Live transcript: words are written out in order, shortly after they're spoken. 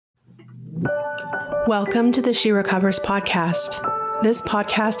Welcome to the She Recovers podcast. This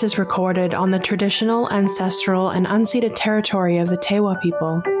podcast is recorded on the traditional, ancestral, and unceded territory of the Tewa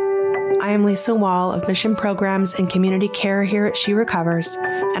people. I am Lisa Wall of Mission Programs and Community Care here at She Recovers,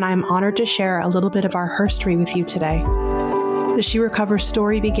 and I am honored to share a little bit of our herstory with you today. The She Recovers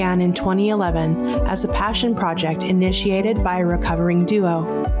story began in 2011 as a passion project initiated by a recovering duo,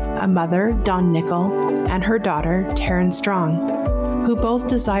 a mother, Dawn Nickel, and her daughter, Taryn Strong, who both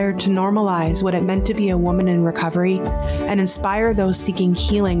desired to normalize what it meant to be a woman in recovery and inspire those seeking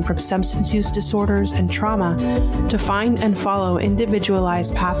healing from substance use disorders and trauma to find and follow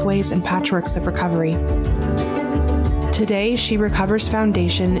individualized pathways and patchworks of recovery. Today, She Recovers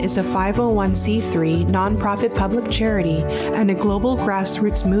Foundation is a 501c3 nonprofit public charity and a global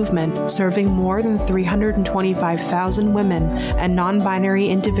grassroots movement serving more than 325,000 women and non-binary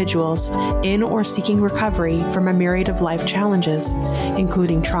individuals in or seeking recovery from a myriad of life challenges,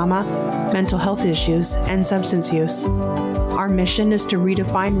 including trauma, mental health issues, and substance use. Our mission is to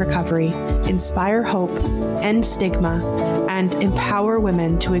redefine recovery, inspire hope, end stigma, and empower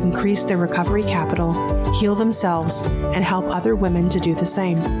women to increase their recovery capital, heal themselves, and help other women to do the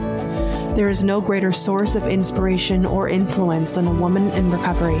same. There is no greater source of inspiration or influence than a woman in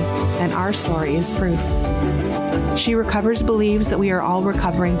recovery, and our story is proof. She Recovers believes that we are all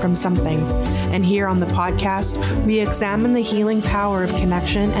recovering from something, and here on the podcast, we examine the healing power of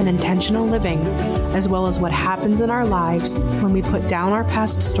connection and intentional living, as well as what happens in our lives when we put down our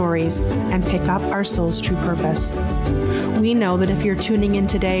past stories and pick up our soul's true purpose. We know that if you're tuning in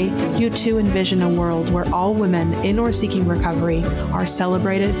today, you too envision a world where all women in or seeking recovery are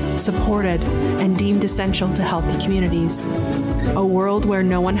celebrated, supported, and deemed essential to healthy communities. A world where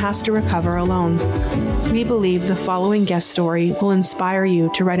no one has to recover alone. We believe the following guest story will inspire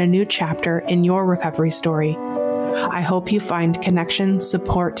you to write a new chapter in your recovery story. I hope you find connection,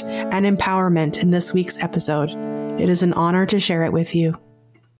 support, and empowerment in this week's episode. It is an honor to share it with you.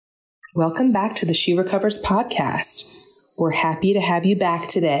 Welcome back to the She Recovers podcast. We're happy to have you back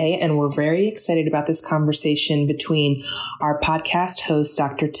today, and we're very excited about this conversation between our podcast host,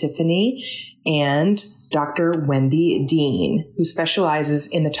 Dr. Tiffany, and Dr. Wendy Dean, who specializes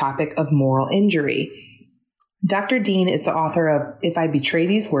in the topic of moral injury. Dr. Dean is the author of If I Betray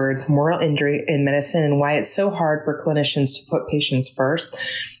These Words, Moral Injury in Medicine and Why It's So Hard for Clinicians to Put Patients First,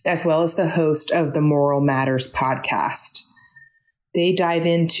 as well as the host of the Moral Matters podcast. They dive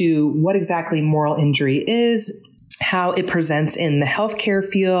into what exactly moral injury is, how it presents in the healthcare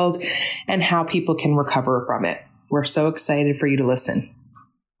field, and how people can recover from it. We're so excited for you to listen.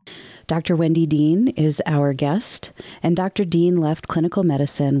 Dr. Wendy Dean is our guest, and Dr. Dean left clinical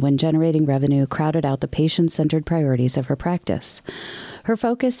medicine when generating revenue crowded out the patient-centered priorities of her practice. Her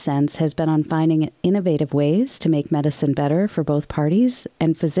focus since has been on finding innovative ways to make medicine better for both parties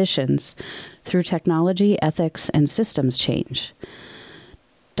and physicians through technology, ethics, and systems change.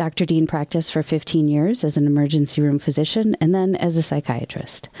 Dr. Dean practiced for 15 years as an emergency room physician and then as a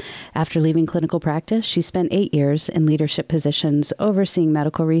psychiatrist. After leaving clinical practice, she spent 8 years in leadership positions overseeing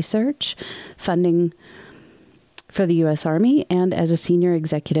medical research, funding for the U.S. Army, and as a senior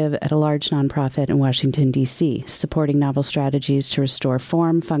executive at a large nonprofit in Washington, D.C., supporting novel strategies to restore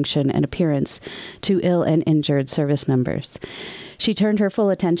form, function, and appearance to ill and injured service members. She turned her full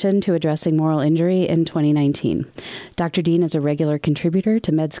attention to addressing moral injury in 2019. Dr. Dean is a regular contributor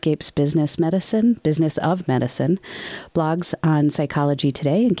to Medscape's Business of Medicine, blogs on Psychology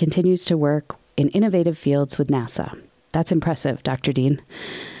Today, and continues to work in innovative fields with NASA. That's impressive, Dr. Dean.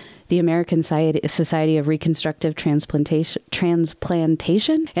 The American Society of Reconstructive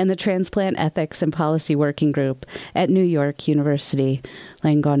Transplantation and the Transplant Ethics and Policy Working Group at New York University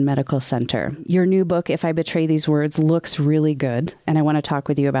Langone Medical Center. Your new book, If I Betray These Words, looks really good, and I want to talk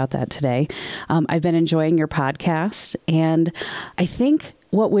with you about that today. I've been enjoying your podcast, and I think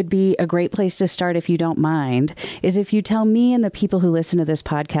what would be a great place to start, if you don't mind, is if you tell me and the people who listen to this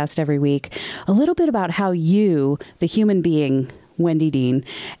podcast every week a little bit about how you, the human being, Wendy Dean,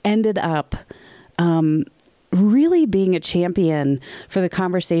 ended up really being a champion for the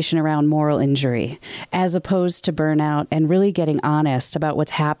conversation around moral injury, as opposed to burnout, and really getting honest about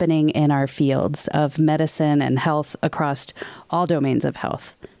what's happening in our fields of medicine and health across all domains of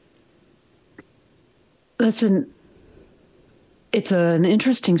health. It's an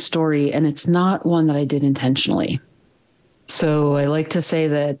interesting story, and it's not one that I did intentionally. So I like to say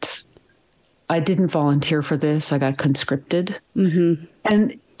that I didn't volunteer for this. I got conscripted. Mm-hmm.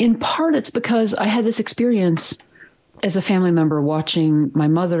 And in part, it's because I had this experience as a family member watching my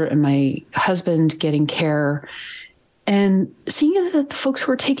mother and my husband getting care and seeing that the folks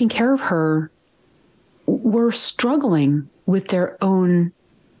who were taking care of her were struggling with their own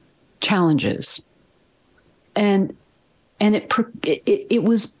challenges. And it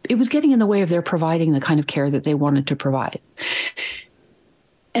was getting in the way of their providing the kind of care that they wanted to provide.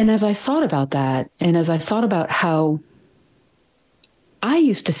 And as I thought about that, and as I thought about how I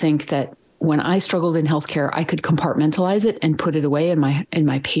used to think that when I struggled in healthcare, I could compartmentalize it and put it away, and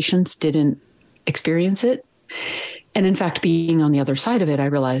my patients didn't experience it. And in fact, being on the other side of it, I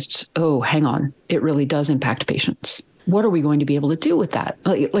realized, oh, hang on, it really does impact patients. What are we going to be able to do with that?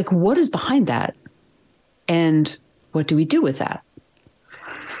 Like what is behind that? And what do we do with that?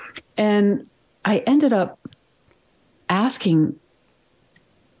 And I ended up asking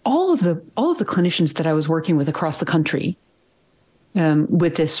all of the clinicians that I was working with across the country,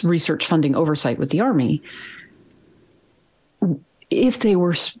 with this research funding oversight with the Army, if they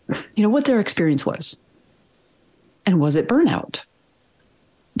were, what their experience was. And was it burnout?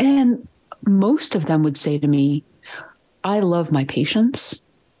 And most of them would say to me, I love my patients.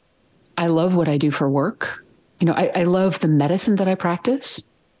 I love what I do for work. I love the medicine that I practice.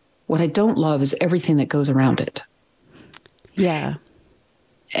 What I don't love is everything that goes around it. Yeah.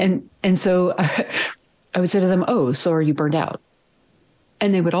 And so I would say to them, oh, so are you burned out?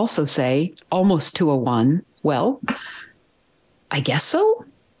 And they would also say, almost to a one, well, I guess so.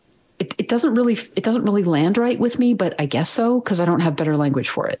 It doesn't really land right with me, but I guess so, because I don't have better language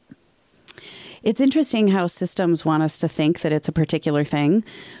for it. It's interesting how systems want us to think that it's a particular thing,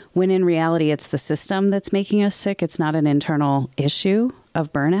 when in reality, it's the system that's making us sick. It's not an internal issue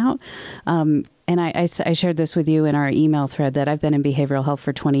of burnout. And I shared this with you in our email thread that I've been in behavioral health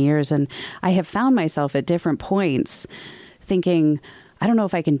for 20 years. And I have found myself at different points thinking, I don't know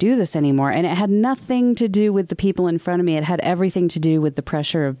if I can do this anymore. And it had nothing to do with the people in front of me. It had everything to do with the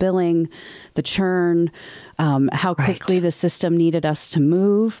pressure of billing, the churn, how quickly the system needed us to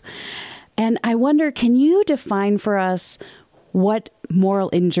move. And I wonder, can you define for us what moral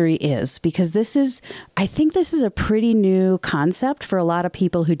injury is? Because I think this is a pretty new concept for a lot of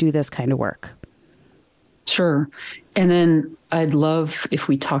people who do this kind of work. Sure. And then I'd love if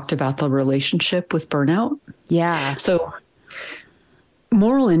we talked about the relationship with burnout. Yeah. So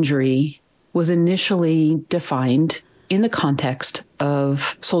moral injury was initially defined in the context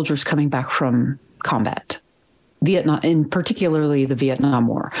of soldiers coming back from combat, Vietnam, and particularly the Vietnam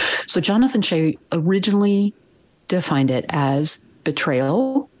War. So Jonathan Shea originally defined it as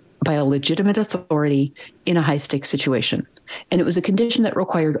betrayal by a legitimate authority in a high-stakes situation. And it was a condition that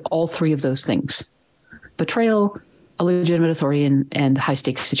required all three of those things: betrayal, a legitimate authority, and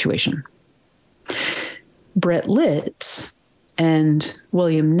high-stakes situation. Brett Litz and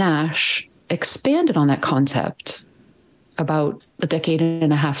William Nash expanded on that concept about a decade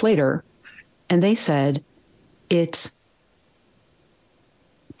and a half later, and they said it's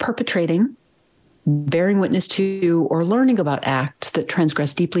perpetrating, bearing witness to, or learning about acts that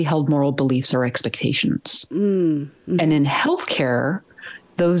transgress deeply held moral beliefs or expectations. Mm-hmm. And in healthcare,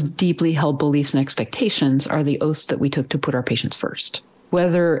 those deeply held beliefs and expectations are the oaths that we took to put our patients first,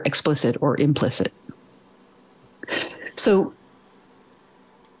 whether explicit or implicit. So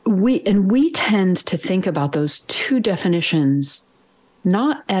we tend to think about those two definitions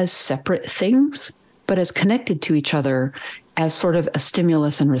not as separate things, but as connected to each other as sort of a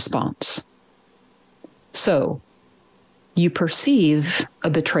stimulus and response. So you perceive a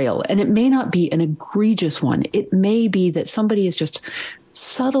betrayal, and it may not be an egregious one. It may be that somebody is just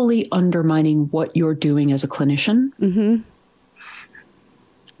subtly undermining what you're doing as a clinician. Mm-hmm.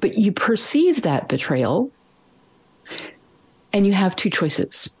 But you perceive that betrayal, and you have two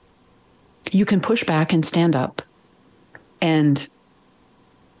choices. You can push back and stand up and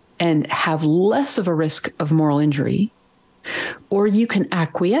have less of a risk of moral injury, or you can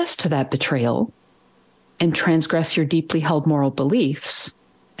acquiesce to that betrayal and transgress your deeply held moral beliefs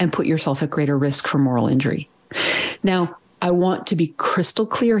and put yourself at greater risk for moral injury. Now, I want to be crystal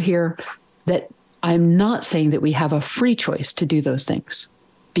clear here that I'm not saying that we have a free choice to do those things,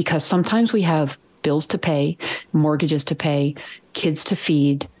 because sometimes we have bills to pay, mortgages to pay, kids to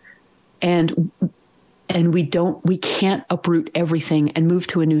feed, and we can't uproot everything and move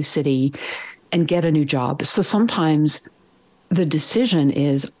to a new city and get a new job. So sometimes the decision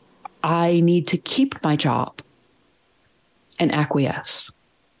is, I need to keep my job and acquiesce.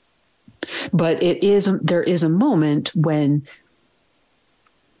 But there is a moment when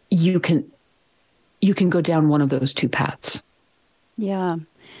you can go down one of those two paths. Yeah.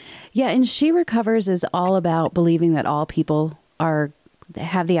 Yeah. And She Recovers is all about believing that all people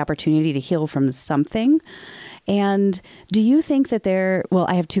have the opportunity to heal from something. And do you think that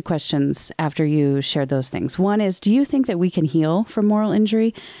I have two questions after you shared those things. One is, do you think that we can heal from moral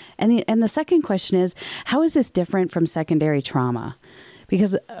injury? And the second question is, how is this different from secondary trauma?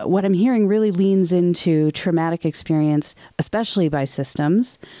 Because what I'm hearing really leans into traumatic experience, especially by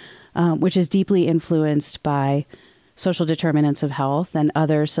systems, which is deeply influenced by social determinants of health and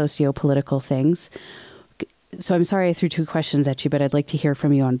other socio-political things. So I'm sorry I threw two questions at you, but I'd like to hear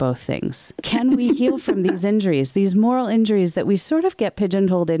from you on both things. Can we heal from these injuries, these moral injuries that we sort of get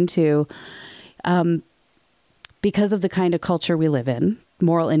pigeonholed into because of the kind of culture we live in?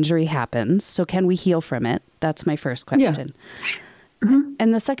 Moral injury happens. So can we heal from it? That's my first question. Yeah. Mm-hmm.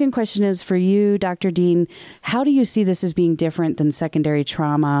 And the second question is for you, Dr. Dean. How do you see this as being different than secondary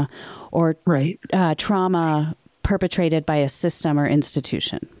trauma or trauma perpetrated by a system or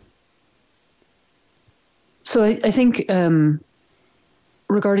institution? So I think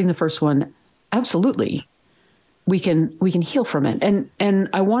regarding the first one, absolutely, we can heal from it. And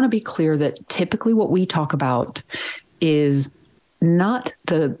I want to be clear that typically what we talk about is not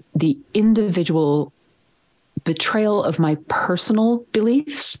the individual betrayal of my personal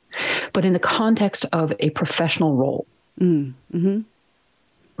beliefs, but in the context of a professional role. Mm-hmm.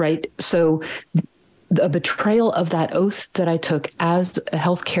 Right? So a betrayal of that oath that I took as a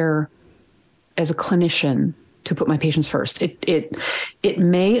healthcare, as a clinician, to put my patients first. It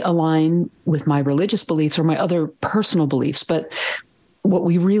may align with my religious beliefs or my other personal beliefs, but what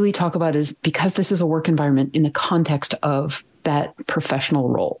we really talk about is because this is a work environment in the context of that professional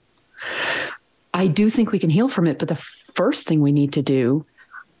role. I do think we can heal from it, but the first thing we need to do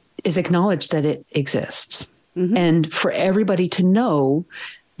is acknowledge that it exists. Mm-hmm. And for everybody to know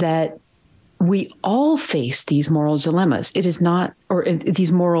that we all face these moral dilemmas. It is not, or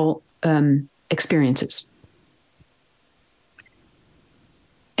these moral experiences.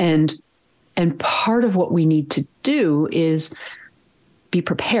 And part of what we need to do is be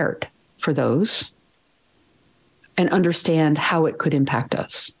prepared for those and understand how it could impact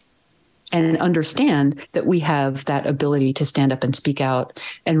us. And understand that we have that ability to stand up and speak out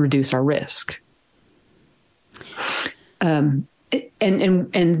and reduce our risk. And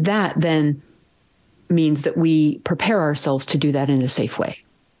that then means that we prepare ourselves to do that in a safe way,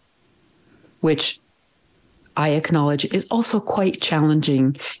 which I acknowledge is also quite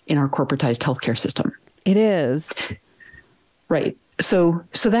challenging in our corporatized healthcare system. It is. Right. So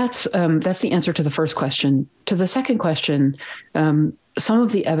that's the answer to the first question. To the second question, some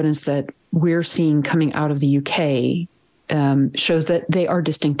of the evidence that we're seeing coming out of the UK shows that they are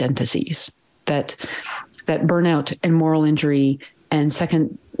distinct entities, that burnout and moral injury and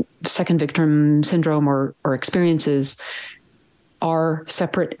second victim syndrome or experiences are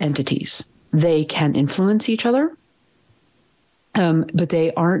separate entities. They can influence each other, but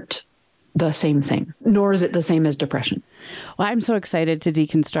they aren't the same thing, nor is it the same as depression. Well, I'm so excited to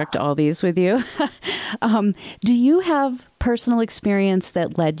deconstruct all these with you. Do you have personal experience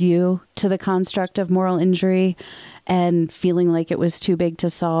that led you to the construct of moral injury and feeling like it was too big to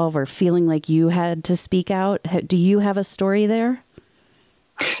solve or feeling like you had to speak out? Do you have a story there?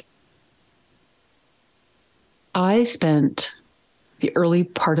 I spent the early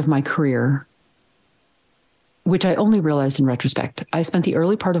part of my career, which I only realized in retrospect, I spent the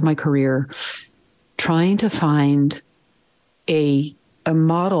early part of my career trying to find a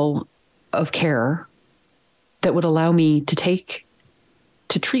model of care that would allow me to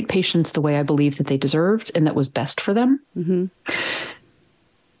treat patients the way I believed that they deserved and that was best for them. Mm-hmm.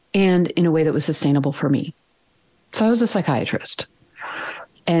 And in a way that was sustainable for me. So I was a psychiatrist.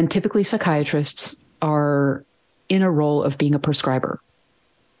 And typically psychiatrists are in a role of being a prescriber.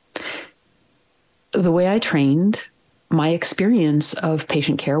 The way I trained, my experience of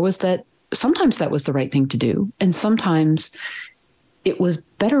patient care was that sometimes that was the right thing to do. And sometimes it was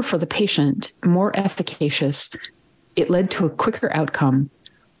better for the patient, more efficacious. It led to a quicker outcome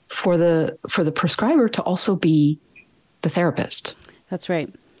for the prescriber to also be the therapist. That's right.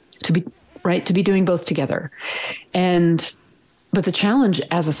 To be doing both together. But the challenge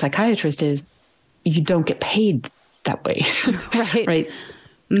as a psychiatrist is you don't get paid that way. Right. Right.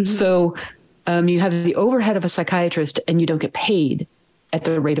 Mm-hmm. So you have the overhead of a psychiatrist and you don't get paid at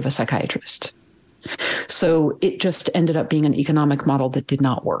the rate of a psychiatrist. So it just ended up being an economic model that did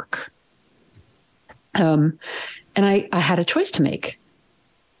not work. And I had a choice to make.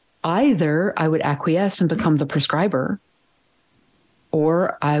 Either I would acquiesce and become the prescriber,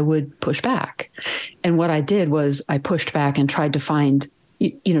 or I would push back. And what I did was I pushed back and tried to find,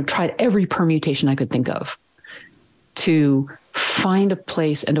 tried every permutation I could think of to find a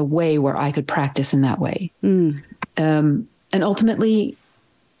place and a way where I could practice in that way. Mm. And ultimately,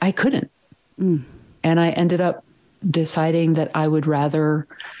 I couldn't. Mm. And I ended up deciding that I would rather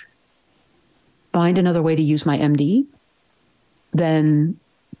find another way to use my MD than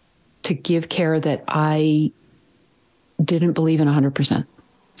to give care that I didn't believe in 100%.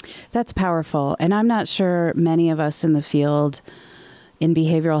 That's powerful. And I'm not sure many of us in the field, in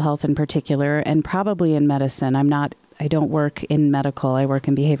behavioral health in particular, and probably in medicine, I don't work in medical, I work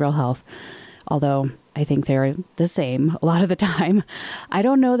in behavioral health, although I think they're the same a lot of the time. I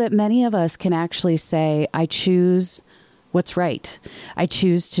don't know that many of us can actually say, I choose what's right. I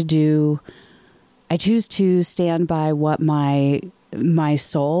choose to stand by what my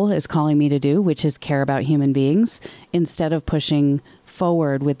soul is calling me to do, which is care about human beings, instead of pushing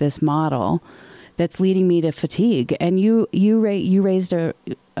forward with this model that's leading me to fatigue. And you raised a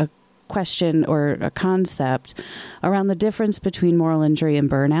question or a concept around the difference between moral injury and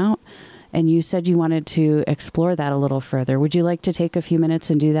burnout. And you said you wanted to explore that a little further. Would you like to take a few minutes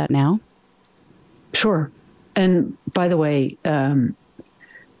and do that now? Sure. And by the way, I'm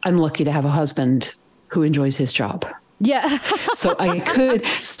lucky to have a husband who enjoys his job. Yeah. So I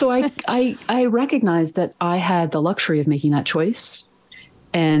recognized that I had the luxury of making that choice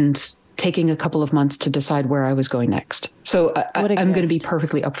and taking a couple of months to decide where I was going next. So I'm going to be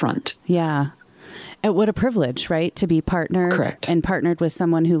perfectly upfront. Yeah. And what a privilege, right? To be partnered. Correct. And partnered with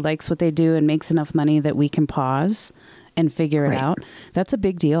someone who likes what they do and makes enough money that we can pause and figure it out. That's a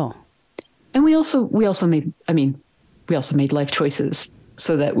big deal. And we also made life choices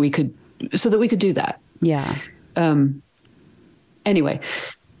so that we could do that. Yeah. Anyway,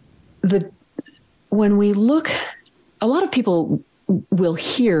 when we look, a lot of people will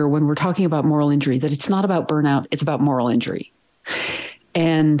hear when we're talking about moral injury that it's not about burnout, it's about moral injury.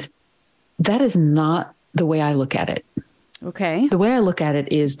 And that is not the way I look at it. Okay. The way I look at it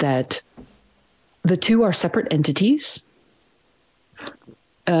is that the two are separate entities.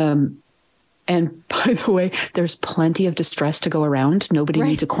 And by the way, there's plenty of distress to go around. Nobody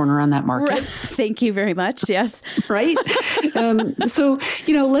needs a corner on that market. Right. Thank you very much. Yes. Right. So,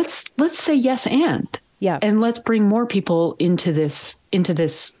 let's say yes and let's bring more people into this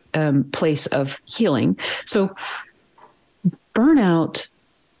place of healing. So burnout,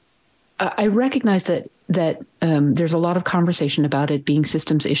 I recognize that there's a lot of conversation about it being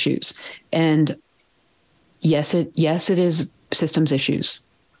systems issues, and yes, it is systems issues.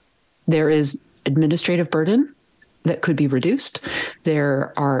 There is administrative burden that could be reduced.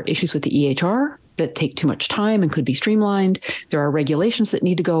 There are issues with the EHR that take too much time and could be streamlined. There are regulations that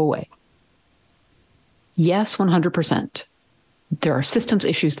need to go away. Yes, 100%. There are systems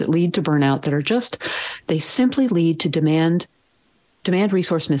issues that lead to burnout that are they simply lead to demand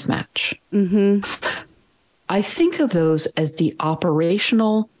resource mismatch. Mm-hmm. I think of those as the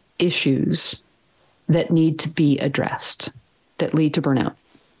operational issues that need to be addressed that lead to burnout.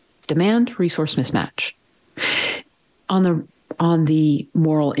 Demand resource mismatch. On the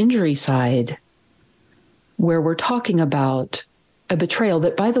moral injury side, where we're talking about a betrayal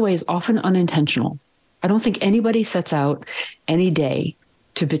that, by the way, is often unintentional. I don't think anybody sets out any day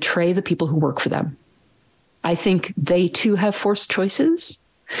to betray the people who work for them. I think they too have forced choices,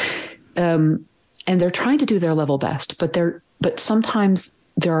 and they're trying to do their level best, but sometimes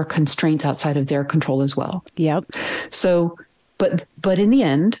there are constraints outside of their control as well. Yep. So, but in the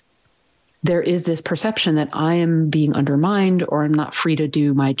end, there is this perception that I am being undermined or I'm not free to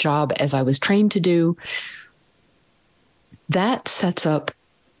do my job as I was trained to do. That sets up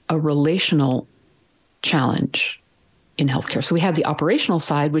a relational challenge in healthcare. So we have the operational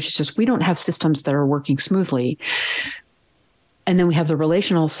side, which is just we don't have systems that are working smoothly. And then we have the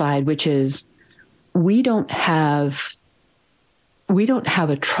relational side, which is we don't have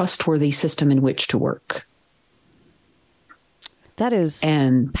a trustworthy system in which to work. That is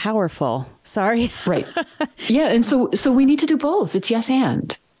powerful. Sorry. Right. Yeah. And so we need to do both. It's yes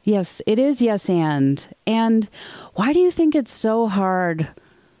and. Yes, it is yes and. And why do you think it's so hard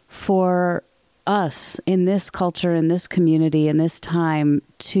for us in this culture, in this community, in this time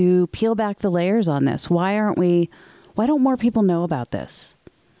to peel back the layers on this? Why don't more people know about this?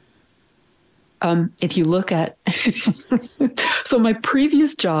 If you look at, so my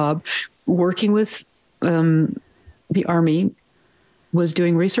previous job working with the Army was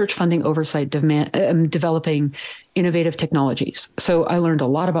doing research funding oversight, developing innovative technologies. So I learned a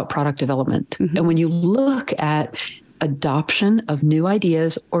lot about product development. Mm-hmm. And when you look at adoption of new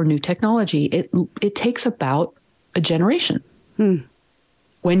ideas or new technology, it takes about a generation.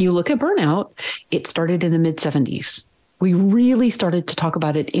 When you look at burnout, it started in the mid-70s. We really started to talk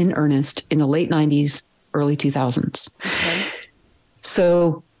about it in earnest in the late 90s, early 2000s. Okay.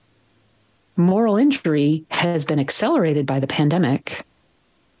 So moral injury has been accelerated by the pandemic,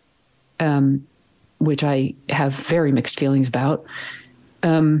 which I have very mixed feelings about.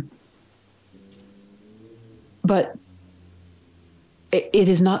 But it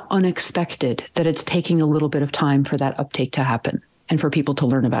is not unexpected that it's taking a little bit of time for that uptake to happen and for people to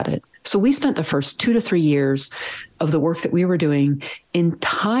learn about it. So we spent the first 2 to 3 years of the work that we were doing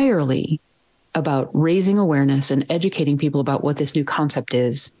entirely about raising awareness and educating people about what this new concept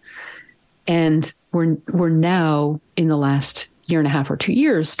is. And we're now, in the last year and a half or 2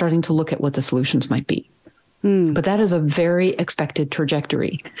 years, starting to look at what the solutions might be. But that is a very expected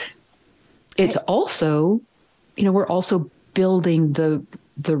trajectory. It's also, we're also building the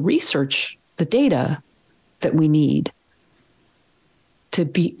research, the data that we need to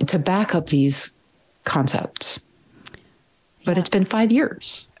back up these concepts. But it's been 5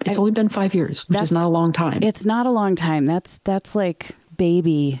 years. It's only been 5 years, which is not a long time. It's not a long time. That's like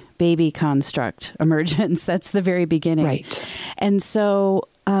baby construct emergence. That's the very beginning. Right. And so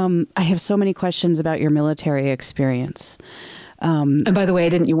I have so many questions about your military experience. And by the way, I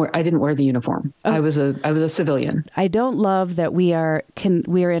didn't wear the uniform. Oh. I was a civilian. I don't love that we are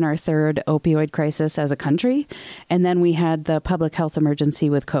in our third opioid crisis as a country, and then we had the public health emergency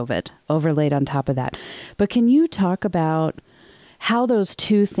with COVID overlaid on top of that. But can you talk about how those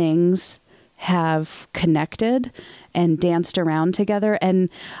two things have connected and danced around together? And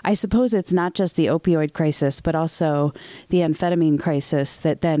I suppose it's not just the opioid crisis, but also the amphetamine crisis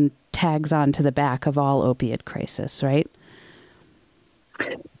that then tags on to the back of all opiate crisis, right?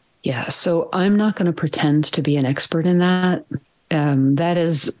 Yeah, so I'm not going to pretend to be an expert in that.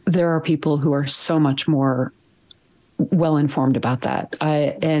 There are people who are so much more well-informed about that.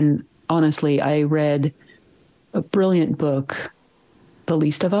 And honestly, I read a brilliant book, The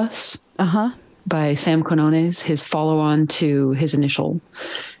Least of Us, by Sam Quinones, his follow-on to his initial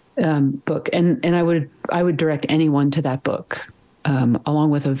book. And I would direct anyone to that book,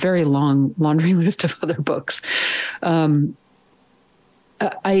 along with a very long laundry list of other books.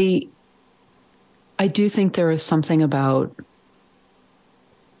 I do think there is something about,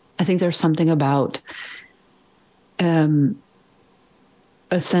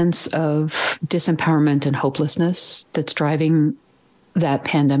 a sense of disempowerment and hopelessness that's driving that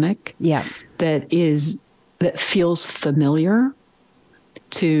pandemic. Yeah. That feels familiar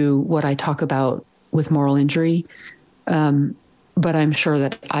to what I talk about with moral injury. But I'm sure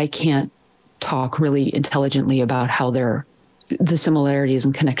that I can't talk really intelligently about how the similarities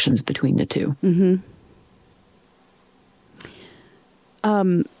and connections between the two. Mm-hmm.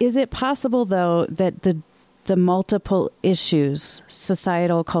 Is it possible, though, that the multiple issues,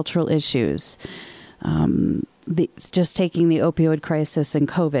 societal, cultural issues, just taking the opioid crisis and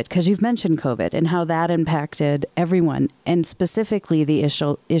COVID, because you've mentioned COVID and how that impacted everyone, and specifically the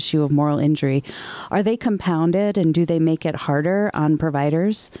issue of moral injury, are they compounded, and do they make it harder on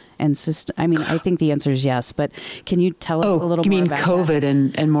providers and system? I mean, I think the answer is yes, but can you tell us a little more about COVID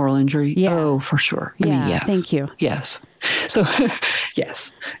that? and moral injury? Yeah. Oh, for sure. Yes. Thank you. Yes. So,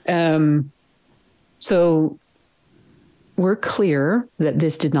 yes. So we're clear that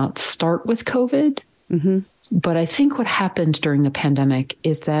this did not start with COVID. Mm-hmm. But I think what happened during the pandemic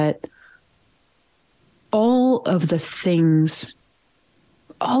is that all of the things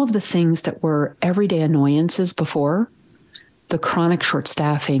that were everyday annoyances before, the chronic short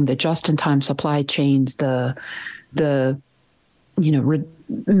staffing, the just-in-time supply chains,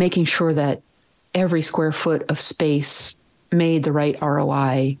 making sure that every square foot of space made the right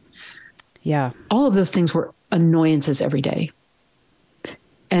ROI. Yeah. All of those things were annoyances every day.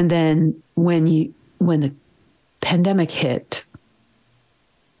 And then when the pandemic hit,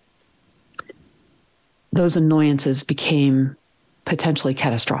 those annoyances became potentially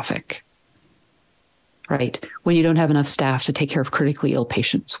catastrophic, right? When you don't have enough staff to take care of critically ill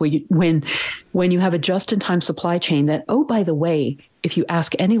patients, when you have a just-in-time supply chain that, oh, by the way, if you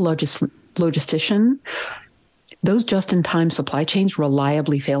ask any logistician, those just-in-time supply chains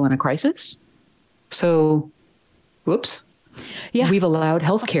reliably fail in a crisis. So, whoops. Yeah. We've allowed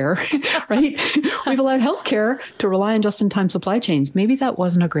healthcare, right? We've allowed healthcare to rely on just-in-time supply chains. Maybe that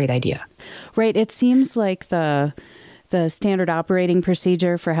wasn't a great idea. Right. It seems like the standard operating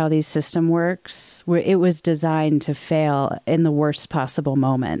procedure for how these system works, where it was designed to fail in the worst possible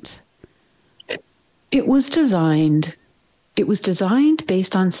moment. It was designed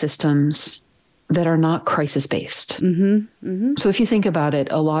based on systems that are not crisis-based. Mm-hmm. Mm-hmm. So if you think about it,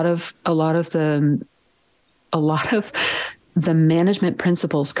 a lot of the management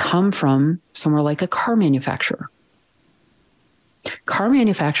principles come from somewhere like a car manufacturer. Car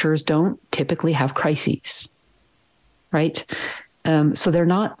manufacturers don't typically have crises, right? So they're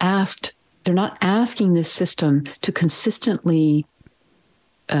not asking this system to consistently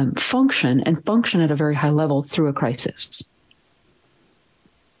function at a very high level through a crisis.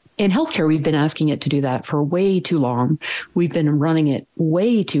 In healthcare, we've been asking it to do that for way too long. We've been running it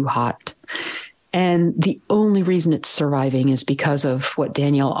way too hot. And the only reason it's surviving is because of what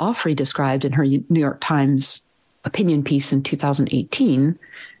Danielle Offrey described in her New York Times opinion piece in 2018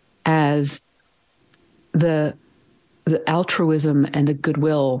 as the altruism and the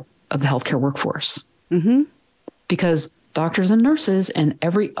goodwill of the healthcare workforce. Mm-hmm. Because doctors and nurses and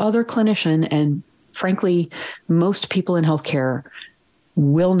every other clinician, and frankly, most people in healthcare,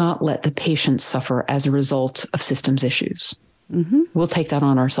 will not let the patients suffer as a result of systems issues. Mm-hmm. We'll take that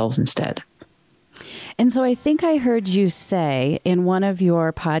on ourselves instead. And so I think I heard you say in one of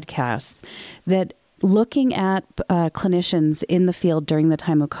your podcasts that looking at clinicians in the field during the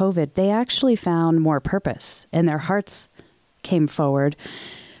time of COVID, they actually found more purpose and their hearts came forward.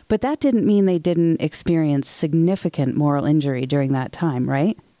 But that didn't mean they didn't experience significant moral injury during that time,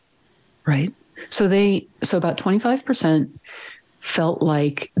 right? Right. So about 25% felt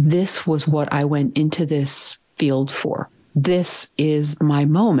like this was what I went into this field for. This is my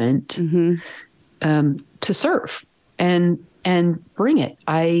moment to serve and bring it.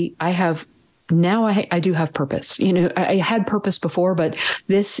 I do have purpose. I had purpose before, but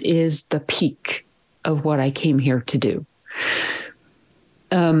this is the peak of what I came here to do.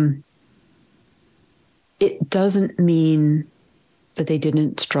 It doesn't mean that they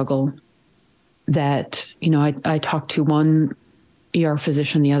didn't struggle. That, I talked to one ER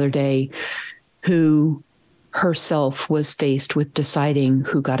physician the other day who herself was faced with deciding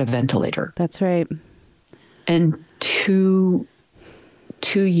who got a ventilator. That's right. And two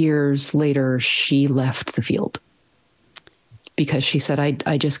years later, she left the field because she said, I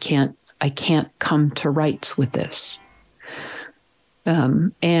can't come to rights with this.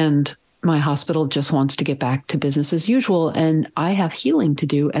 And my hospital just wants to get back to business as usual. And I have healing to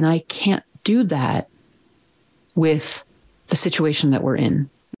do, and I can't do that with the situation that we're in.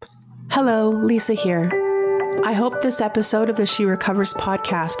 Hello, Lisa here. I hope this episode of the She Recovers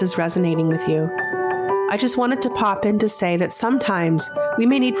podcast is resonating with you. I just wanted to pop in to say that sometimes we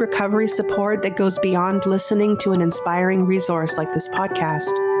may need recovery support that goes beyond listening to an inspiring resource like this podcast,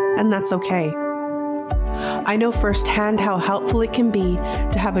 and that's okay. I know firsthand how helpful it can be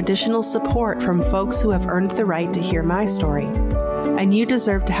to have additional support from folks who have earned the right to hear my story, and you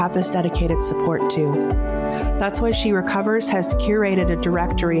deserve to have this dedicated support too. That's why She Recovers has curated a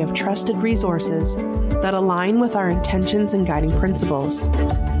directory of trusted resources that align with our intentions and guiding principles.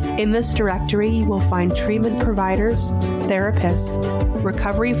 In this directory, you will find treatment providers, therapists,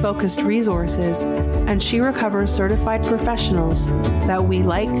 recovery-focused resources, and She Recovers certified professionals that we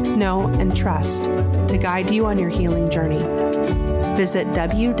like, know, and trust to guide you on your healing journey. Visit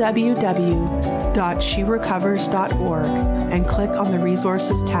www.sherecovers.org and click on the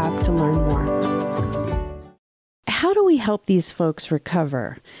Resources tab to learn more. How do we help these folks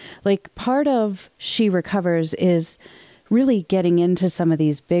recover? Like, part of She Recovers is really getting into some of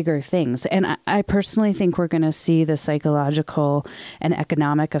these bigger things. And I personally think we're going to see the psychological and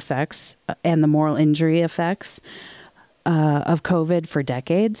economic effects and the moral injury effects of COVID for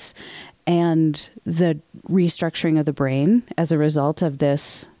decades, and the restructuring of the brain as a result of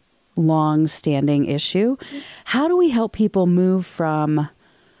this long-standing issue. How do we help people move from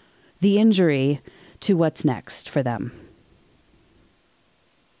the injury to what's next for them?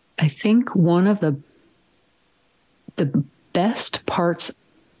 I think one of the best parts,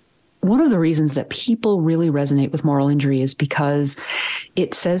 one of the reasons that people really resonate with moral injury is because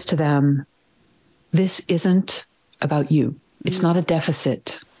it says to them, this isn't about you. It's not a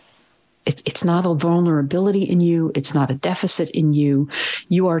deficit. It's not a vulnerability in you. It's not a deficit in you.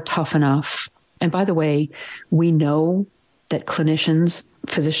 You are tough enough. And by the way, we know that clinicians,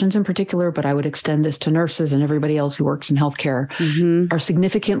 physicians in particular, but I would extend this to nurses and everybody else who works in healthcare, are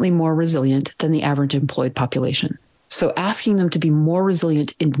significantly more resilient than the average employed population. So asking them to be more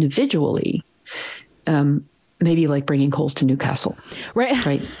resilient individually, maybe like bringing coals to Newcastle. Right.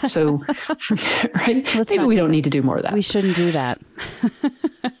 Right. So, right. Maybe we don't need to do more of that. We shouldn't do that.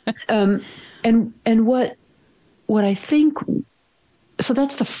 And what I think, so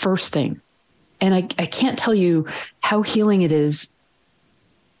that's the first thing. And I can't tell you how healing it is,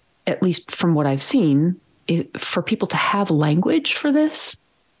 at least from what I've seen, for people to have language for this,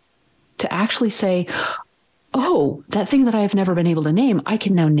 to actually say, oh, that thing that I have never been able to name, I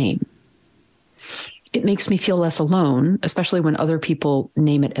can now name. It makes me feel less alone, especially when other people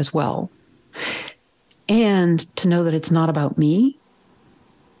name it as well. And to know that it's not about me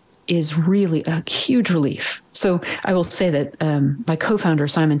is really a huge relief. So I will say that my co-founder,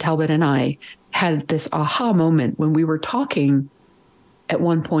 Simon Talbot, and I had this aha moment when we were talking at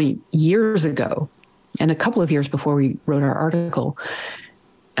one point years ago, and a couple of years before we wrote our article.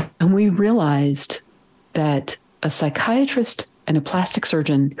 And we realized that a psychiatrist and a plastic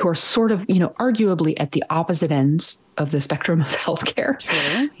surgeon, who are sort of, arguably at the opposite ends of the spectrum of healthcare,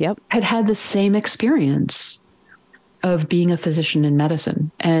 True. Yep. had the same experience of being a physician in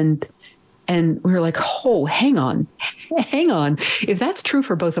medicine. And we were like, oh, hang on. If that's true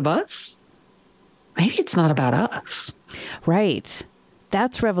for both of us, maybe it's not about us. Right.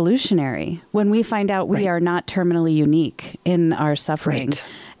 That's revolutionary when we find out we are not terminally unique in our suffering. Right.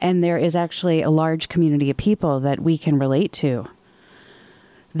 And there is actually a large community of people that we can relate to.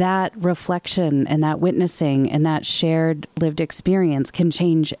 That reflection and that witnessing and that shared lived experience can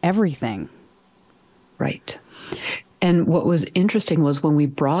change everything. Right. And what was interesting was when we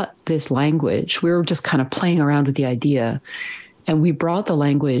brought this language, we were just kind of playing around with the idea, and we brought the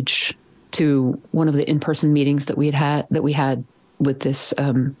language to one of the in-person meetings that we had with this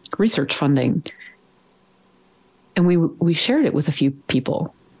research funding. And we shared it with a few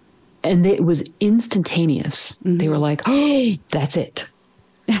people, and it was instantaneous. Mm-hmm. They were like, oh, that's it.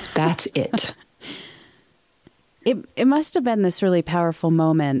 That's it. It must have been this really powerful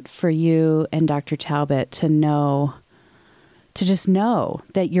moment for you and Dr. Talbot to just know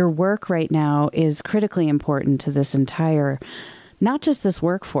that your work right now is critically important to this entire, not just this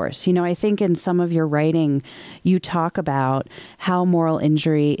workforce. I think in some of your writing, you talk about how moral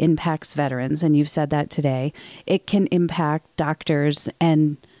injury impacts veterans, and you've said that today. It can impact doctors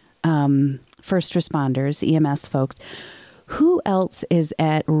and first responders, EMS folks. Who else is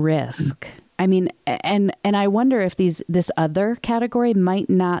at risk? I mean, and I wonder if this other category might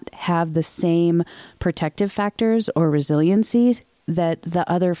not have the same protective factors or resiliencies that the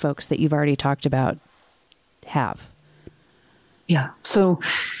other folks that you've already talked about have. Yeah. So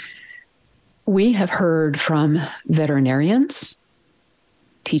we have heard from veterinarians,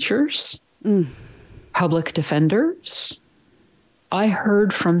 teachers, public defenders. I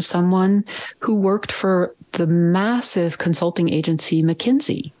heard from someone who worked for the massive consulting agency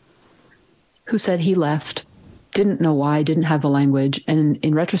McKinsey, who said he left, didn't know why, didn't have the language, and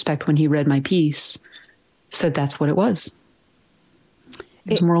in retrospect, when he read my piece, said that's what it was.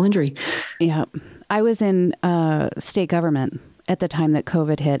 It was moral injury. Yeah. I was in state government at the time that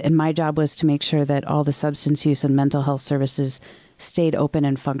COVID hit, and my job was to make sure that all the substance use and mental health services stayed open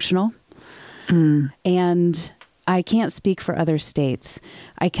and functional. And I can't speak for other states.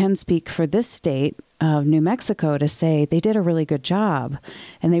 I can speak for this state of New Mexico to say they did a really good job,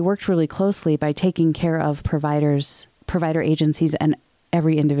 and they worked really closely by taking care of provider agencies, and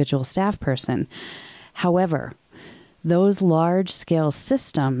every individual staff person. However, those large-scale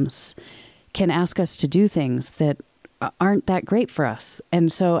systems can ask us to do things that aren't that great for us.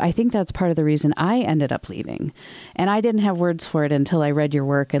 And so I think that's part of the reason I ended up leaving. And I didn't have words for it until I read your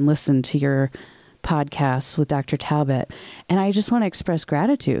work and listened to your podcasts with Dr. Talbot. And I just want to express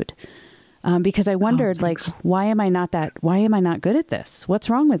gratitude because I wondered, why am I not good at this? What's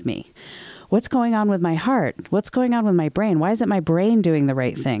wrong with me? What's going on with my heart? What's going on with my brain? Why isn't my brain doing the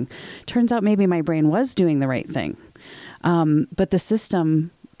right thing? Turns out maybe my brain was doing the right thing. But the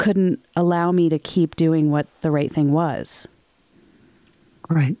system couldn't allow me to keep doing what the right thing was.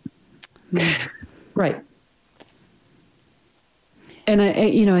 Right. Right. And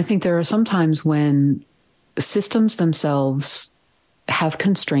I think there are some times when systems themselves have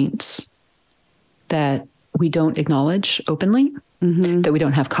constraints that we don't acknowledge openly, that we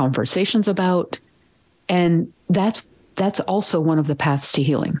don't have conversations about. And that's also one of the paths to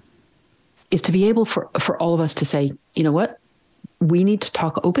healing, is to be able for all of us to say, you know what, we need to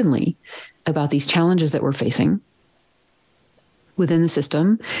talk openly about these challenges that we're facing within the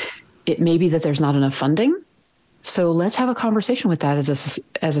system. It may be that there's not enough funding. So let's have a conversation with that as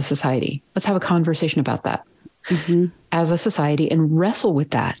a society. Let's have a conversation about that as a society and wrestle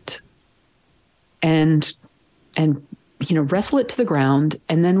with that and wrestle it to the ground.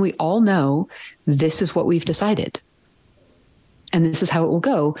 And then we all know this is what we've decided and this is how it will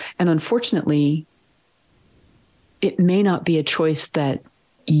go. And unfortunately, it may not be a choice that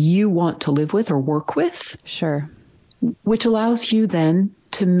you want to live with or work with. Sure. Which allows you then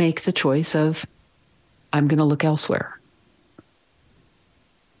to make the choice of, I'm going to look elsewhere.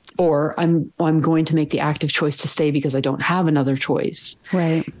 Or I'm going to make the active choice to stay because I don't have another choice.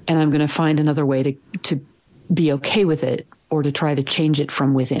 Right. And I'm going to find another way to be okay with it or to try to change it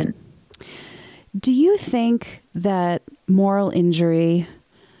from within. Do you think that moral injury,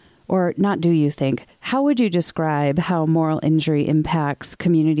 or not do you think, how would you describe how moral injury impacts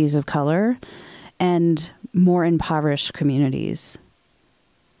communities of color and more impoverished communities?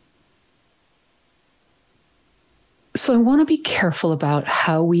 So I want to be careful about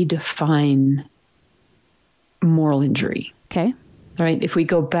how we define moral injury. Okay. right? If we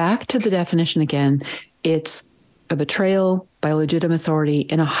go back to the definition again, it's a betrayal by a legitimate authority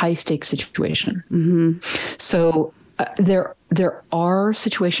in a high stakes situation. Mm-hmm. So there are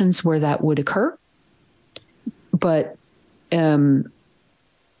situations where that would occur, but I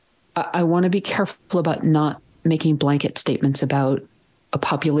want to be careful about not making blanket statements about a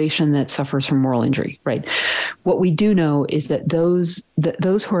population that suffers from moral injury, right? What we do know is that those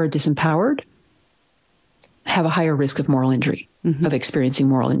who are disempowered have a higher risk of moral injury, mm-hmm. of experiencing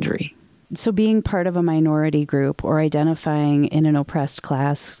moral injury. So being part of a minority group or identifying in an oppressed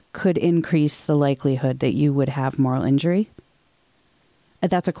class could increase the likelihood that you would have moral injury?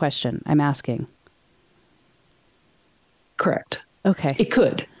 That's a question I'm asking. Correct. Okay. It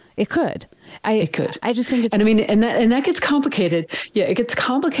could. It could. It could. I just think it's... And I mean, and that gets complicated. Yeah, it gets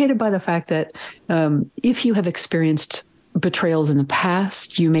complicated by the fact that if you have experienced betrayals in the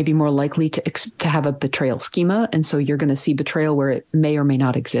past, you may be more likely to have a betrayal schema. And so you're going to see betrayal where it may or may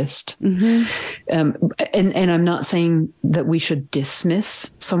not exist. Mm-hmm. And I'm not saying that we should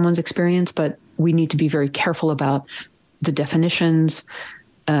dismiss someone's experience, but we need to be very careful about the definitions.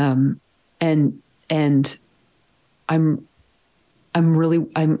 And I'm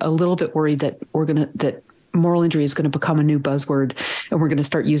a little bit worried that that moral injury is going to become a new buzzword, and we're going to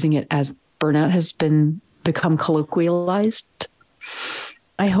start using it as burnout has become colloquialized.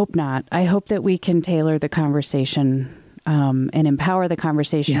 I hope not. I hope that we can tailor the conversation and empower the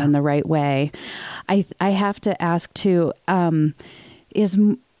conversation in the right way. I have to ask too,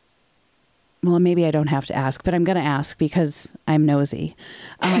 well, maybe I don't have to ask, but I'm going to ask because I'm nosy.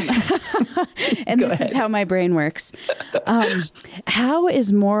 And this is how my brain works. How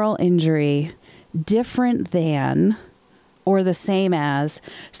is moral injury different than or the same as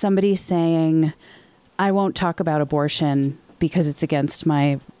somebody saying, I won't talk about abortion because it's against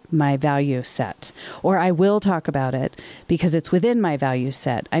my value set, or I will talk about it because it's within my value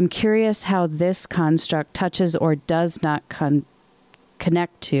set? I'm curious how this construct touches or does not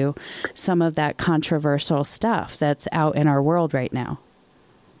connect to some of that controversial stuff that's out in our world right now.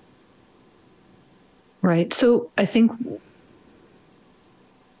 Right. So I think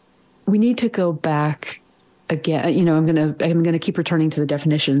we need to go back again. You know, I'm going to keep returning to the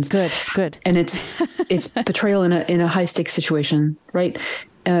definitions. Good. And it's betrayal in a high stakes situation, right?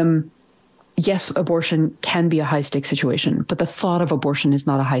 Yes, abortion can be a high stakes situation, but the thought of abortion is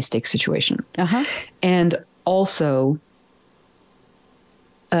not a high stakes situation. Uh-huh. And also,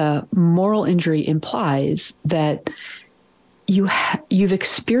 moral injury implies that you've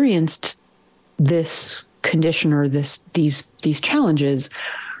experienced this condition or these challenges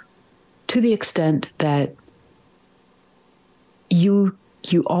to the extent that you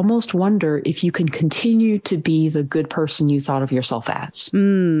almost wonder if you can continue to be the good person you thought of yourself as.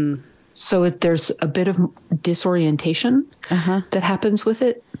 Mm. So there's a bit of disorientation that happens with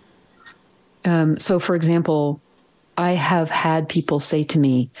it. So, for example, I have had people say to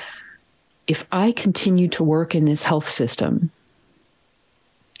me, if I continue to work in this health system,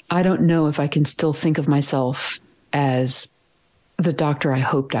 I don't know if I can still think of myself as the doctor I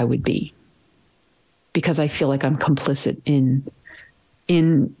hoped I would be, because I feel like I'm complicit in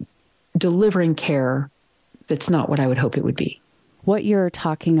delivering care that's not what I would hope it would be. What you're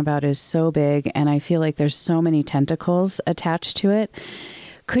talking about is so big, and I feel like there's so many tentacles attached to it.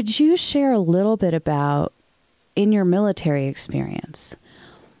 Could you share a little bit about, in your military experience,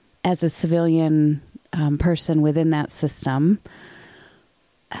 as a civilian person within that system,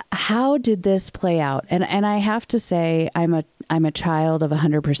 how did this play out? And I have to say, I'm a child of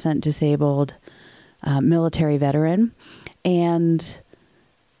 100% disabled military veteran, and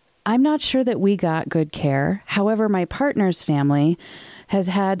I'm not sure that we got good care. However, my partner's family has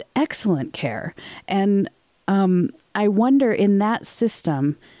had excellent care, and I wonder, in that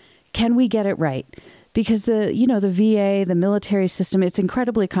system, can we get it right? Because the VA, the military system, it's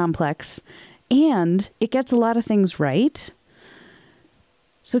incredibly complex, and it gets a lot of things right.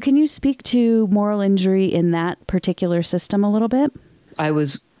 So can you speak to moral injury in that particular system a little bit? I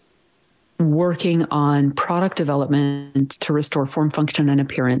was working on product development to restore form, function, and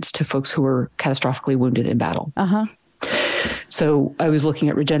appearance to folks who were catastrophically wounded in battle. Uh-huh. So I was looking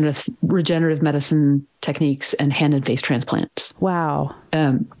at regenerative medicine techniques and hand and face transplants. Wow.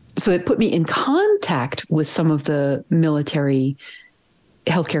 So it put me in contact with some of the military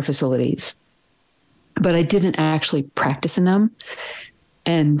healthcare facilities, but I didn't actually practice in them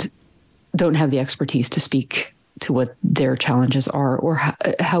and don't have the expertise to speak to what their challenges are or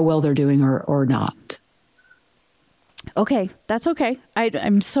how well they're doing or not. Okay, that's okay.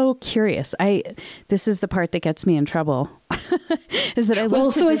 I'm so curious. This is the part that gets me in trouble. is that I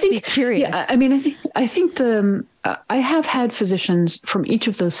love to just be curious. Yeah, I mean, I think I have had physicians from each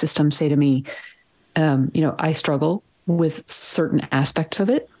of those systems say to me, I struggle with certain aspects of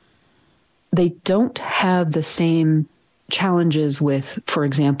it. They don't have the same challenges with, for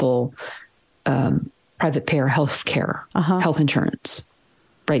example, private payer healthcare, health insurance,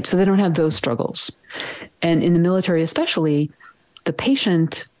 right? So they don't have those struggles. And in the military, especially, the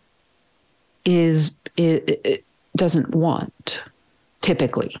patient it doesn't want,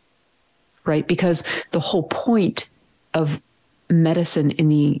 typically, right? Because the whole point of medicine in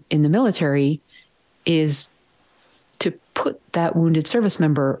the military is to put that wounded service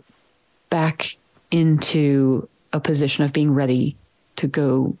member back into a position of being ready to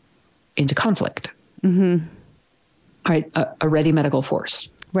go into conflict. Mm-hmm. Right? A ready medical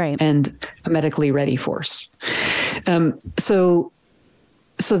force. Right. And a medically ready force. So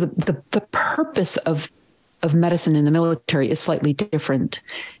the purpose of medicine in the military is slightly different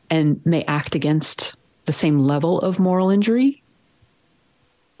and may act against the same level of moral injury.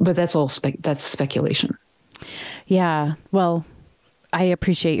 But that's all that's speculation. Yeah. Well, I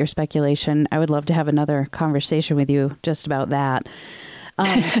appreciate your speculation. I would love to have another conversation with you just about that.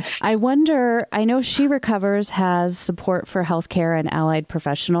 I wonder, I know She Recovers has support for healthcare and allied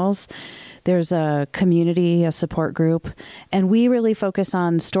professionals. There's a community, a support group, and we really focus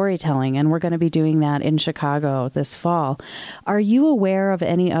on storytelling, and we're going to be doing that in Chicago this fall. Are you aware of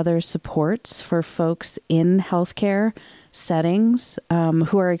any other supports for folks in healthcare settings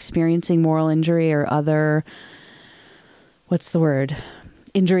who are experiencing moral injury or other,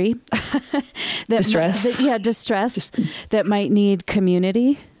 injury? Distress. Distress that might need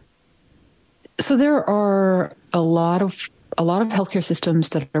community? So there are a lot of healthcare systems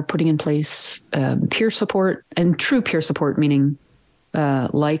that are putting in place peer support, and true peer support, meaning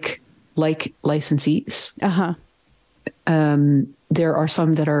like licensees. There are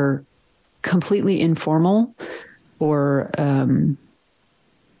some that are completely informal or and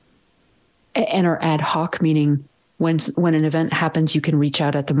are ad hoc, meaning when an event happens, you can reach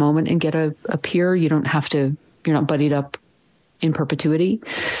out at the moment and get a peer. You don't have to. You're not buddied up in perpetuity.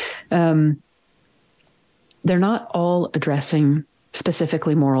 They're not all addressing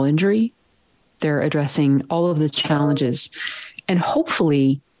specifically moral injury. They're addressing all of the challenges, and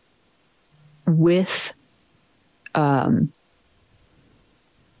hopefully with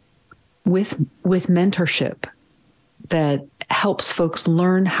mentorship that helps folks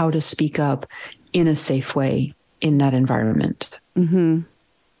learn how to speak up in a safe way in that environment. Mm-hmm.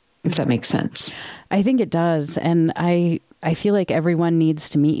 If that makes sense. I think it does. And I feel like everyone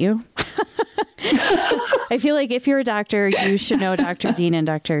needs to meet you. I feel like if you're a doctor, you should know Dr. Dean and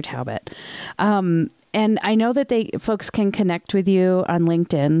Dr. Talbot. And I know that folks can connect with you on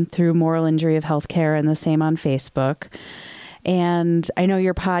LinkedIn through Moral Injury of Healthcare, and the same on Facebook. And I know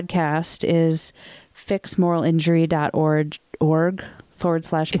your podcast is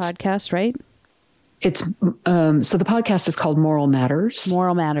fixmoralinjury.org/podcast, right? It's so the podcast is called Moral Matters.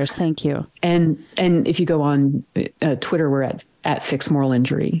 Moral Matters. Thank you. And if you go on Twitter, we're at Fix Moral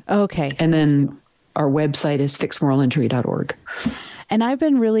Injury. Okay. And then our website is fixmoralinjury.org. And I've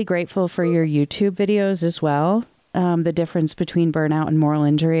been really grateful for your YouTube videos as well. The difference between burnout and moral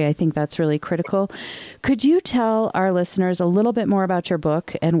injury. I think that's really critical. Could you tell our listeners a little bit more about your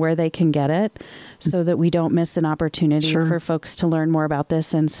book and where they can get it so that we don't miss an opportunity for folks to learn more about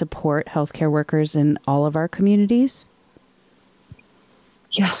this and support healthcare workers in all of our communities?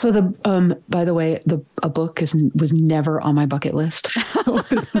 Yeah. So by the way, a book was never on my bucket list.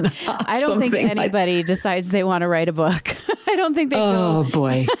 I don't think anybody decides they want to write a book. I don't think they do. Oh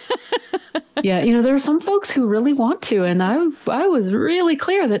boy. Yeah. There are some folks who really want to, and I was really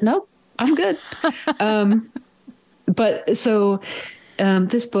clear that nope, I'm good. But so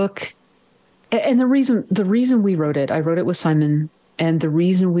this book, and the reason we wrote it, I wrote it with Simon, and the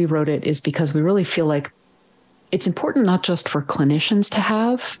reason we wrote it is because we really feel like it's important not just for clinicians to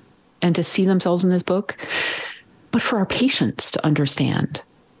have and to see themselves in this book, but for our patients to understand.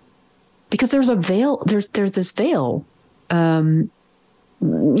 Because there's a veil, there's this veil, that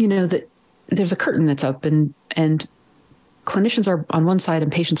there's a curtain that's up and clinicians are on one side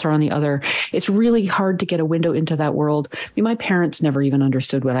and patients are on the other. It's really hard to get a window into that world. I mean, my parents never even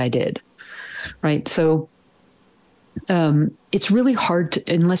understood what I did. Right. So it's really hard to,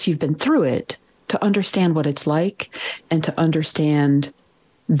 unless you've been through it, to understand what it's like and to understand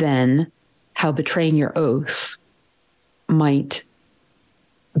then how betraying your oath might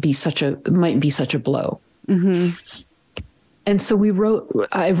be such a blow. Mm-hmm. And so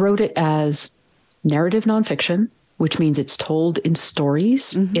I wrote it as narrative nonfiction, which means it's told in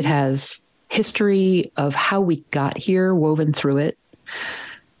stories. Mm-hmm. It has history of how we got here woven through it.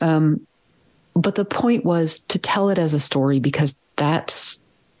 But the point was to tell it as a story, because that's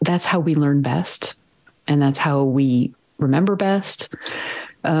how we learn best, and that's how we remember best.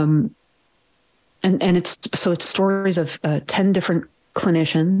 And it's stories of 10 different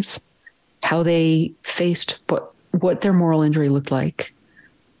clinicians, how they faced what their moral injury looked like,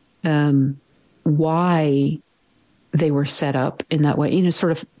 why they were set up in that way,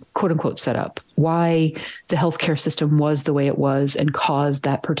 sort of quote unquote set up, why the healthcare system was the way it was and caused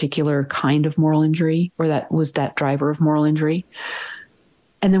that particular kind of moral injury, or that was that driver of moral injury,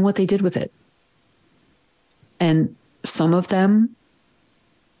 and then what they did with it. And some of them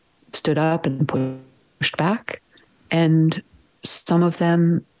stood up and pushed back, and some of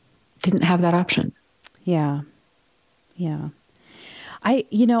them didn't have that option. Yeah. Yeah.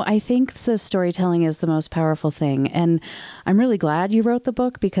 I think the storytelling is the most powerful thing. And I'm really glad you wrote the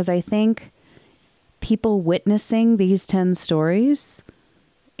book, because I think people witnessing these 10 stories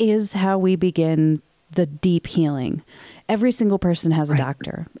is how we begin the deep healing. Every single person has a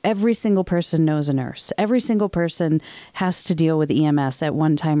doctor. Every single person knows a nurse. Every single person has to deal with EMS at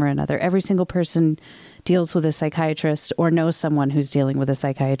one time or another. Every single person deals with a psychiatrist or knows someone who's dealing with a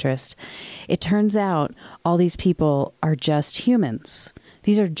psychiatrist. It turns out all these people are just humans.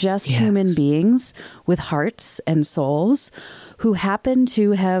 These are just human beings with hearts and souls who happen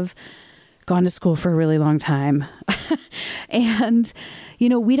to have gone to school for a really long time. And,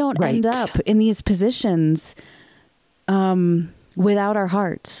 we don't end up in these positions without our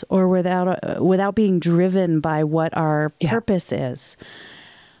hearts, or without being driven by what our purpose is.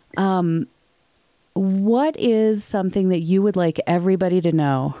 What is something that you would like everybody to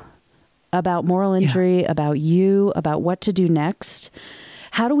know about moral injury, about you, about what to do next?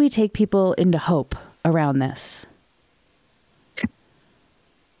 How do we take people into hope around this?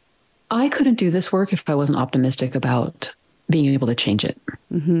 I couldn't do this work if I wasn't optimistic about being able to change it.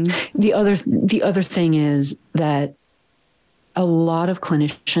 Mm-hmm. The other thing is that a lot of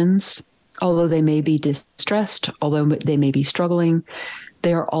clinicians, although they may be distressed, although they may be struggling,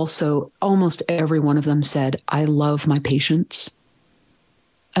 they are also, almost every one of them said, I love my patients.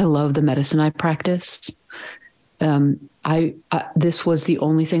 I love the medicine I practice. This was the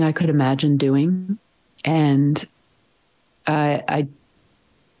only thing I could imagine doing. And I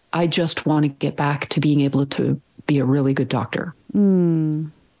just want to get back to being able to be a really good doctor.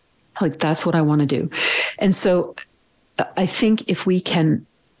 Like, that's what I want to do. And so I think if we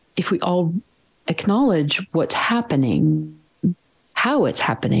all acknowledge what's happening, how it's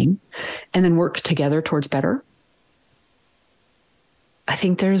happening, and then work together towards better, I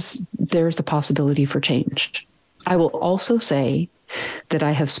think there's a possibility for change. I will also say that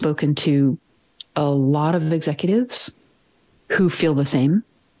I have spoken to a lot of executives who feel the same.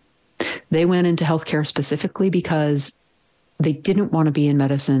 They went into healthcare specifically because they didn't want to be in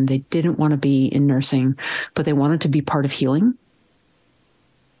medicine. They didn't want to be in nursing, but they wanted to be part of healing.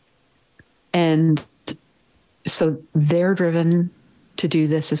 And so they're driven to do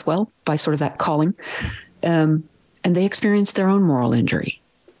this as well by sort of that calling. And they experience their own moral injury.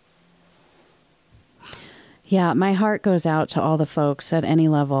 Yeah, my heart goes out to all the folks at any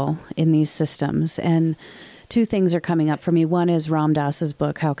level in these systems. And two things are coming up for me. One is Ram Dass's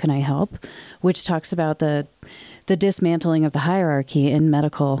book, How Can I Help?, which talks about the dismantling of the hierarchy in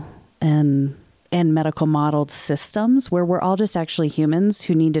medical and medical modeled systems, where we're all just actually humans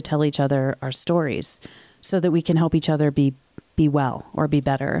who need to tell each other our stories so that we can help each other be well or be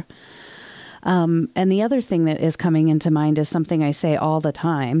better. And the other thing that is coming into mind is something I say all the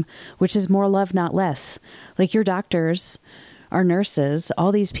time, which is more love, not less. Like, your doctors, our nurses,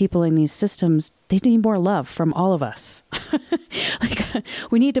 all these people in these systems, they need more love from all of us. Like,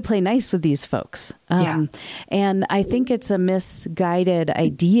 we need to play nice with these folks. And I think it's a misguided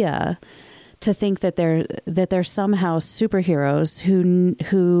idea to think that they're somehow superheroes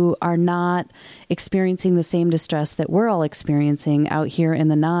who are not experiencing the same distress that we're all experiencing out here in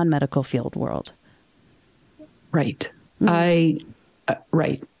the non-medical field world. Right.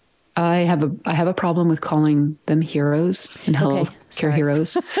 Right. I have a problem with calling them heroes and healthcare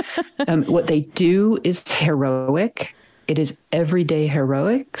heroes. What they do is heroic. It is everyday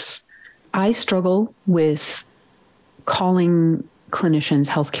heroics. I struggle with calling clinicians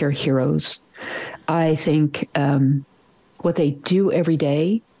healthcare heroes. I think what they do every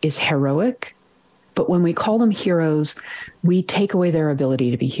day is heroic, but when we call them heroes, we take away their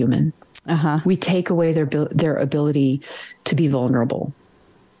ability to be human. We take away their ability to be vulnerable.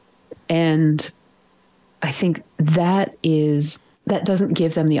 And I think that doesn't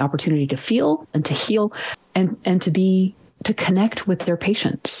give them the opportunity to feel and to heal and to connect with their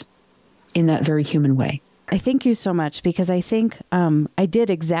patients. in that very human way. I thank you so much, because I think I did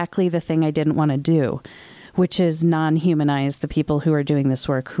exactly the thing I didn't want to do, which is non-humanize the people who are doing this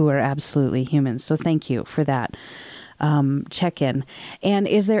work, who are absolutely humans. So thank you for that check-in. And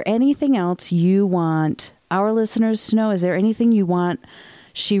is there anything else you want our listeners to know? Is there anything you want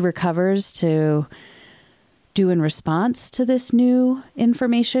She Recovers to do in response to this new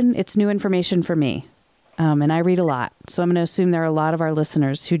information? It's new information for me. And I read a lot. So I'm going to assume there are a lot of our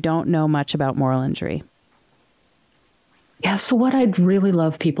listeners who don't know much about moral injury. Yeah. So what I'd really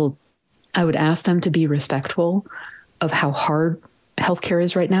love people, I would ask them to be respectful of how hard healthcare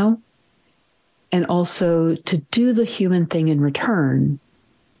is right now. And also to do the human thing in return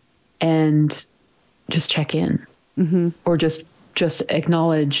and just check in, or just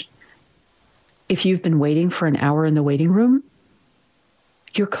acknowledge, if you've been waiting for an hour in the waiting room,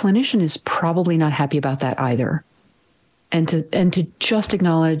 your clinician is probably not happy about that either. And to just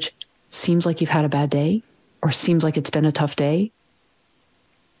acknowledge, seems like you've had a bad day, or seems like it's been a tough day.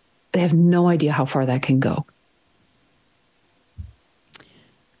 They have no idea how far that can go.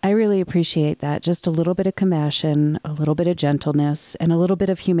 I really appreciate that. Just a little bit of compassion, a little bit of gentleness, and a little bit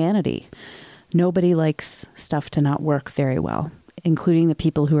of humanity. Nobody likes stuff to not work very well, including the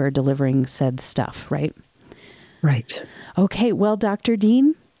people who are delivering said stuff, right? Right. Okay. Well, Dr.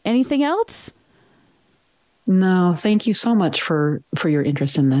 Dean, anything else? No, thank you so much for your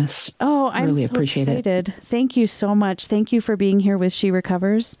interest in this. Oh, I'm really so appreciate excited. it. Thank you so much. Thank you for being here with She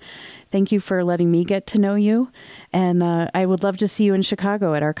Recovers. Thank you for letting me get to know you. And I would love to see you in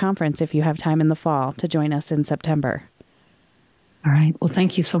Chicago at our conference if you have time in the fall to join us in September. All right. Well,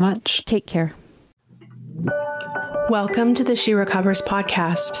 thank you so much. Take care. Welcome to the She Recovers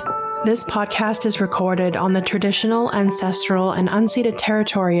podcast. This podcast is recorded on the traditional, ancestral, and unceded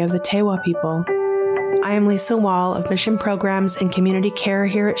territory of the Tewa people. I am Lisa Wall of Mission Programs and Community Care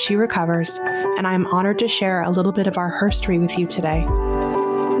here at She Recovers, and I am honored to share a little bit of our herstory with you today.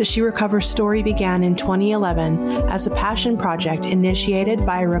 The She Recovers story began in 2011 as a passion project initiated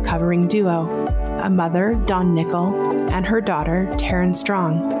by a recovering duo, a mother, Dawn Nickel, and her daughter, Taryn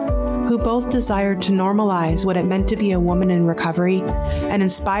Strong, who both desired to normalize what it meant to be a woman in recovery and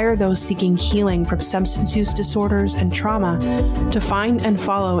inspire those seeking healing from substance use disorders and trauma to find and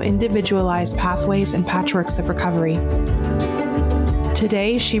follow individualized pathways and patchworks of recovery.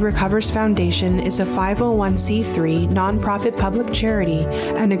 Today, She Recovers Foundation is a 501c3 nonprofit public charity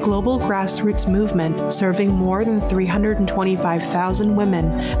and a global grassroots movement serving more than 325,000 women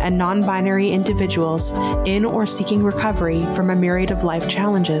and non-binary individuals in or seeking recovery from a myriad of life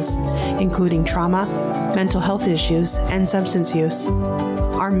challenges, including trauma, mental health issues, and substance use.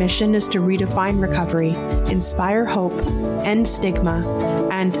 Our mission is to redefine recovery, inspire hope, end stigma,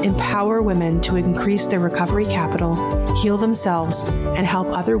 and empower women to increase their recovery capital, heal themselves, and help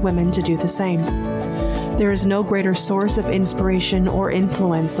other women to do the same. There is no greater source of inspiration or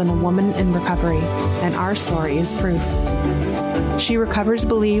influence than a woman in recovery, and our story is proof. She Recovers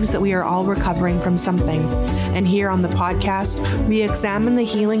believes that we are all recovering from something, and here on the podcast, we examine the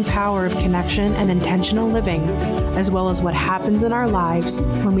healing power of connection and intentional living, as well as what happens in our lives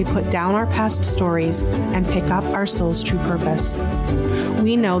when we put down our past stories and pick up our soul's true purpose.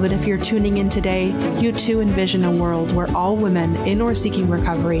 We know that if you're tuning in today, you too envision a world where all women in or seeking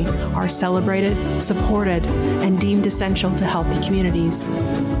recovery are celebrated, supported, and deemed essential to healthy communities.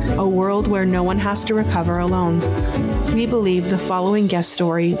 A world where no one has to recover alone. We believe the following guest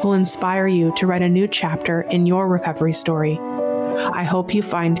story will inspire you to write a new chapter in your recovery story. I hope you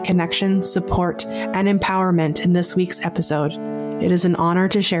find connection, support, and empowerment in this week's episode. It is an honor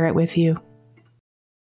to share it with you.